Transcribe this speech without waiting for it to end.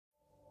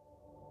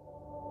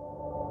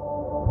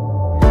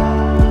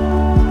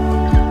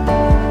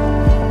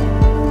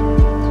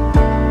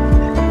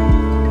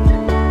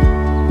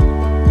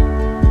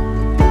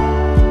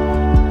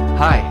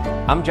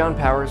I'm John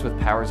Powers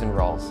with Powers &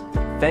 Rawls.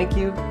 Thank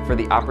you for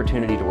the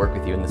opportunity to work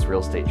with you in this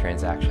real estate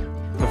transaction.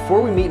 Before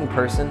we meet in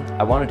person,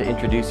 I wanted to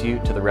introduce you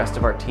to the rest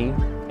of our team,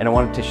 and I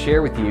wanted to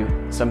share with you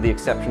some of the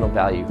exceptional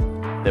value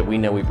that we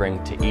know we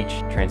bring to each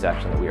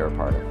transaction that we are a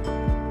part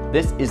of.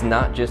 This is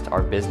not just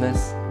our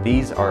business,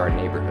 these are our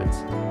neighborhoods.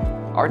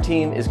 Our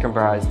team is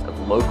comprised of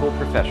local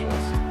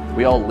professionals.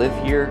 We all live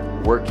here,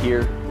 work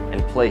here,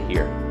 and play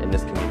here in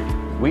this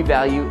community. We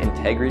value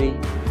integrity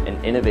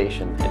and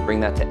innovation and bring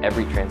that to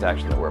every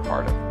transaction that we're a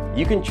part of.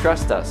 You can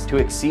trust us to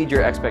exceed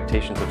your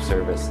expectations of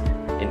service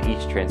in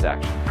each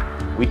transaction.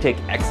 We take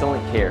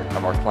excellent care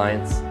of our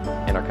clients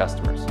and our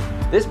customers.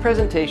 This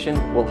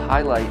presentation will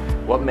highlight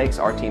what makes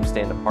our team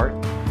stand apart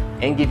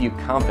and give you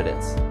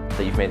confidence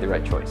that you've made the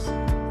right choice.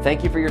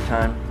 Thank you for your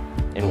time,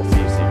 and we'll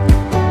see you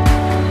soon.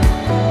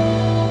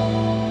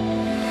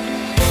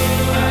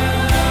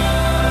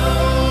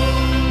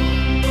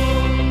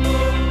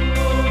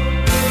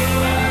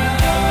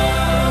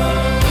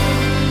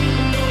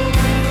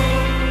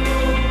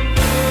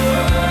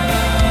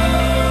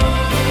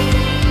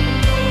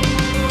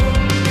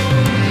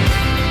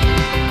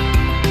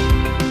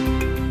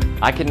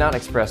 I cannot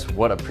express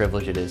what a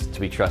privilege it is to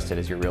be trusted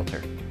as your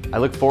realtor. I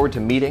look forward to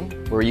meeting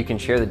where you can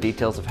share the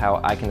details of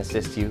how I can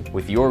assist you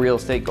with your real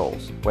estate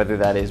goals, whether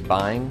that is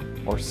buying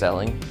or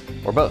selling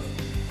or both.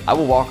 I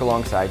will walk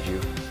alongside you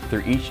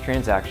through each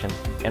transaction,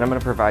 and I'm going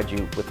to provide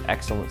you with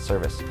excellent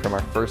service from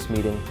our first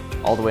meeting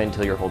all the way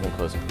until you're holding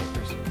closing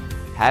papers.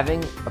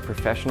 Having a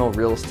professional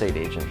real estate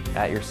agent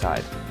at your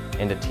side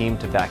and a team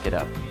to back it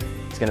up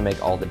is going to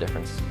make all the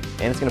difference,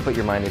 and it's going to put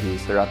your mind at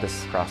ease throughout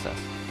this process.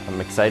 I'm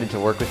excited to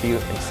work with you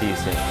and see you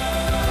soon.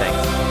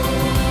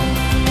 Thanks.